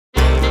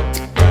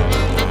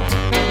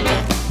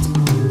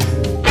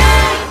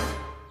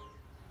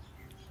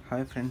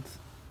Hi friends,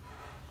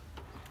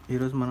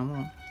 ఈరోజు మనము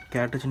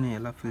క్యాట్రిడ్జ్ని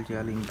ఎలా ఫిల్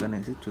చేయాలి ఇంక్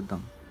అనేది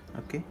చూద్దాం.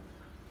 ఓకే,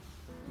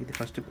 ఇది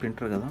ఫస్ట్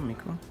ప్రింటర్ కదా,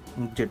 మీకు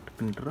ఇంక్జెట్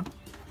ప్రింటర్.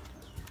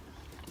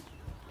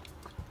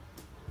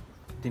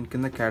 దీని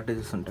కింద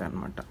క్యాట్రిడ్జెస్ ఉంటాయి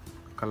అన్నమాట.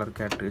 Colour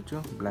cartridge,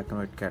 black and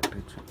white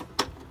cartridge.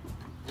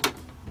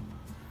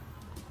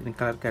 ఇది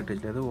కలర్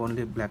క్యాట్రిడ్జ్ లేదు,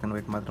 ఓన్లీ బ్లాక్ అండ్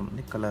వైట్ మాత్రం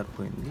ఉంది, కలర్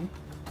పోయింది.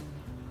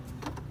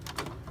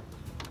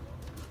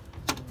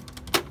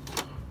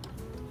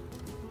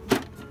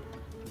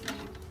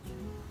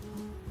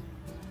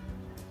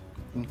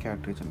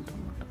 క్యాట్రిడ్జ్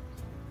అంటన్నమాట.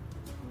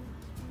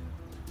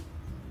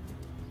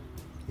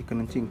 ఇక్కడ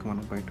నుంచి ఇంకా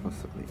మనకు బయటకు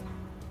వస్తుంది.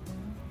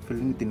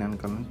 ఫిల్లింగ్ దీని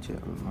వెనకాల నుంచి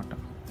చేయాలన్నమాట.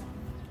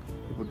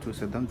 ఇప్పుడు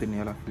చూసేద్దాం దీన్ని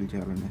ఎలా ఫిల్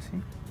చేయాలనేసి.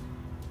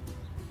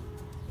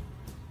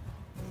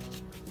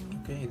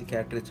 ఓకే, ఇది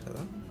క్యాట్రిడ్జ్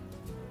కదా,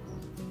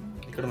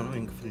 ఇక్కడ మనం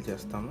ఇంక ఫిల్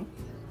చేస్తాము.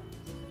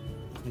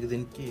 ఇంక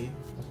దీనికి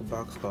ఒక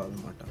బాక్స్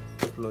కావాలన్నమాట,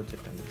 ఫ్లో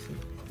చెట్ అనేసి.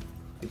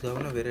 ఇది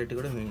కావాలన్నా వెరైటీ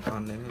కూడా మేము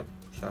ఆన్లైన్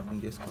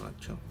షాపింగ్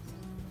చేసుకోవచ్చు.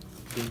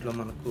 దీంట్లో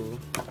మనకు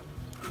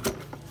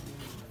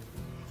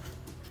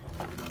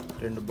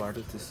 2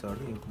 బాటిల్స్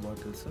ఇస్తాడు, ఇంక్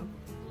బాటిల్స్,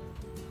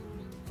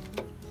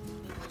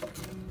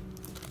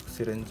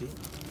 సిరంజి,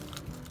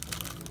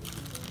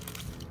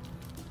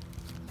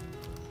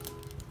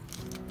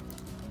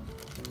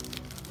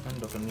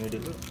 అండ్ ఒక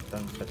నీడిల్,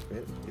 దానికి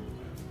సరిపోయేది ఇది.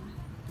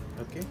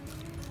 ఓకే,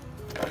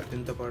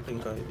 దీంతో పాటు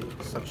ఇంకా ఇది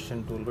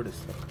సక్షన్ టూల్ కూడా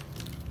ఇస్తారు.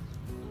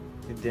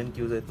 ఇది దేనికి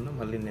యూజ్ అవుతుందో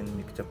మళ్ళీ నేను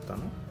మీకు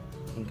చెప్తాను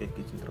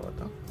ఇంకెక్కించిన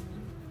తర్వాత.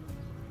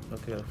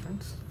 ఓకే కదా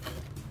ఫ్రెండ్స్,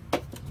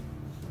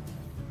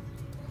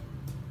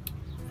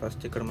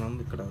 ఫస్ట్ ఇక్కడ మనం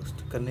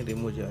స్టిక్కర్ని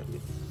రిమూవ్ చేయాలి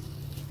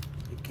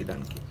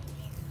ఎక్కడానికి.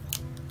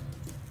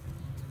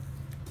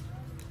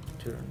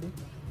 చూడండి,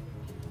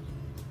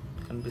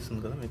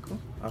 కనిపిస్తుంది కదా మీకు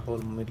ఆ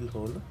హోల్, మిడిల్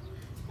హోల్.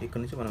 ఇక్కడ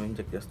నుంచి మనం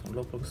ఇంజెక్ట్ చేస్తాం.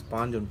 లోపల ఒక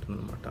స్పాంజ్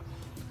ఉంటుందన్నమాట.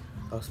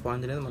 ఆ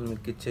స్పాంజ్ అనేది మనం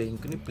మీకు ఇచ్చే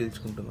ఇంక్ని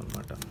పీల్చుకుంటుంది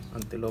అనమాట.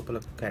 అంతే, లోపల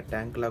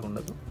ట్యాంక్ లాగా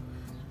ఉండదు,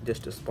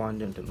 జస్ట్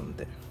స్పాంజ్ ఉంటుంది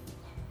అంతే.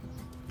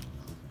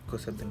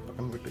 ఒకసారి దీన్ని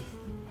పక్కన పెట్టి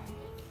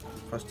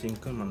ఫస్ట్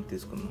ఇంక్ మనం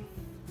తీసుకుందాం.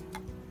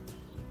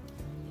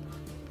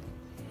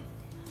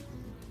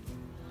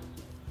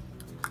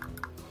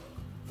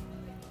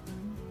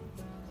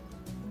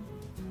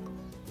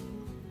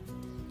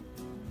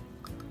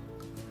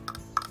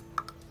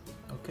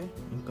 ఓకే,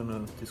 ఇంకా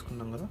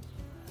తీసుకున్నాం కదా.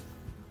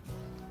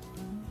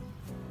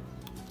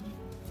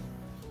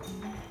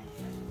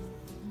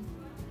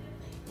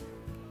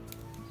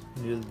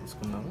 నీళ్ళు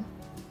తీసుకున్నాము.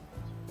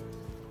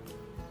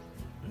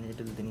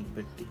 నీళ్ళు దీనికి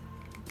పెట్టి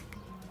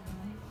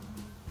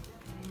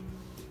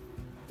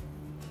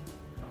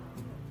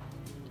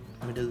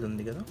మిడిల్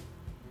ఉంది కదా,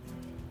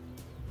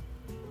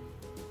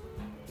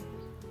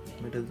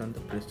 మిడిల్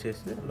దాంతో ప్రెస్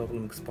చేస్తే లోపల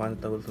మీకు స్పాంజ్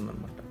తగులుతుంది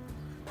అనమాట.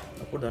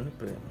 అప్పుడు దాన్ని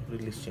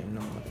రిలీజ్ చేయండి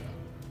అన్నమాట.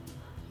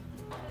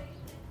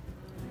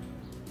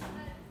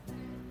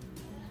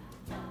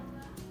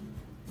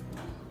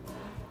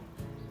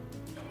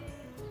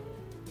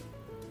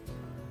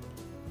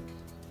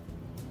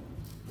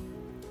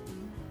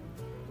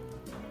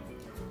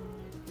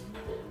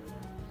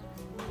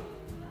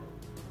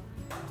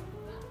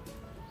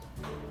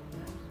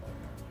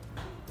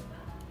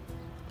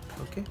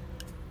 ఓకే,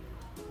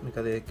 మీకు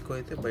అది ఎక్కువ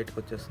అయితే బయటకు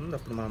వచ్చేస్తుంది.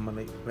 అప్పుడు మనం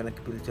మళ్ళీ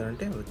వెనక్కి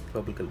పిలిచారంటే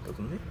లోపలికి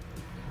వెళ్ళిపోతుంది.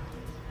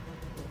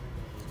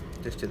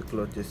 జస్ట్ ఇది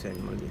క్లోజ్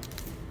చేసేయండి. మళ్ళీ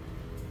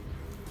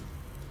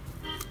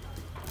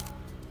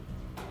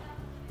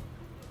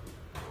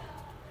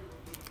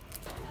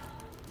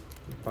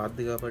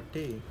పాతది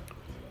కాబట్టి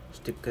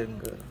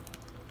స్టిక్కరింగ్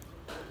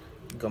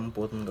గమ్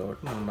పోతుంది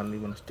కాబట్టి మనం మళ్ళీ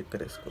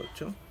స్టిక్కర్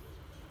వేసుకోవచ్చు.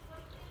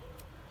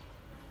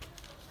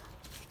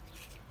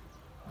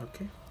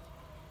 ఓకే,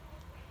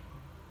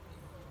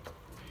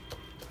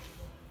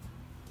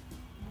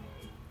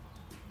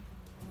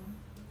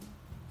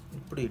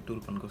 ఇప్పుడు ఈ టూల్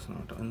పనికొస్తుంది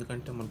అనమాట.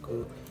 ఎందుకంటే మనకు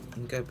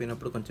ఇంకా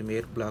అయిపోయినప్పుడు కొంచెం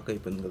ఎయిర్ బ్లాక్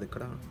అయిపోయింది కదా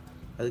ఇక్కడ,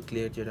 అది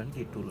క్లియర్ చేయడానికి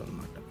ఈ టూల్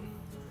అనమాట.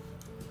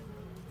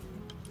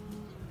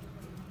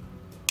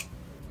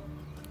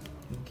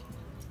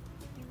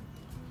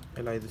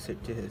 ఇలా ఇది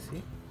సెట్ చేసేసి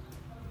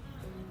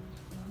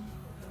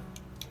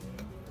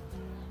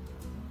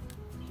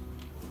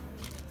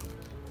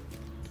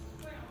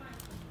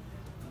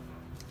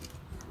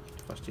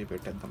ఫస్ట్ ఇవి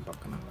పెట్టేద్దాం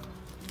పక్కన.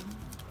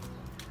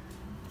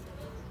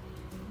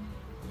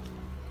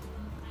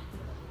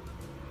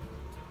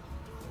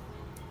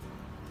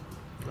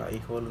 ఈ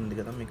హోల్ ఉంది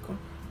కదా మీకు,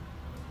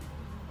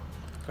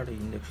 అక్కడ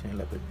ఇంజెక్షన్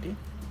ఇలా పెట్టి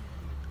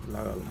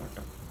లాగాలన్నమాట.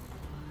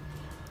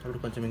 అప్పుడు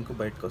కొంచెం ఇంకో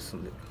బయటకు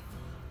వస్తుంది.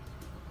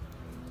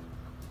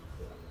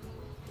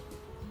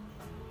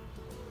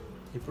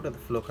 ఇప్పుడు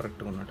అది ఫ్లో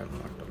కరెక్ట్గా ఉన్నట్టు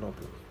అనమాట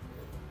లోపల.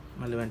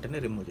 మళ్ళీ వెంటనే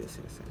రిమూవ్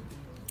చేసేసేయండి.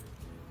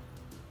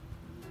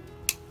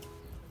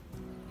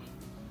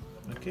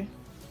 ఓకే,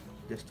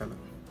 జస్ట్ అలా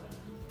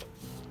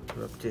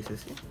రబ్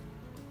చేసేసి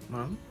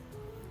మనం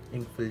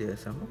ఇంక్ ఫిల్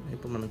చేసాము.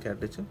 ఇప్పుడు మనం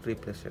క్యాట్రిడ్జ్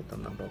రీప్లేస్ చేద్దాం.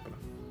 దాని లోపల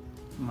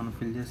మనం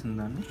ఫిల్ చేసిన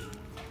దాన్ని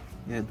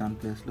దాని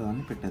ప్లేస్లో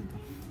దాన్ని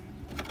పెట్టేద్దాం.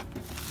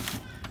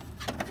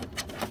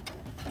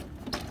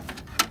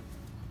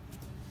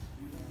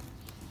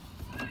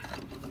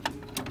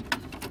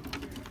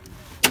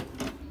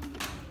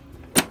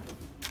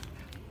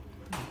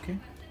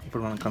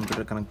 ఇప్పుడు మనం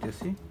కంప్యూటర్ కనెక్ట్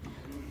చేసి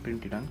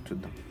ప్రింట్ చేయడానికి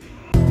చూద్దాం.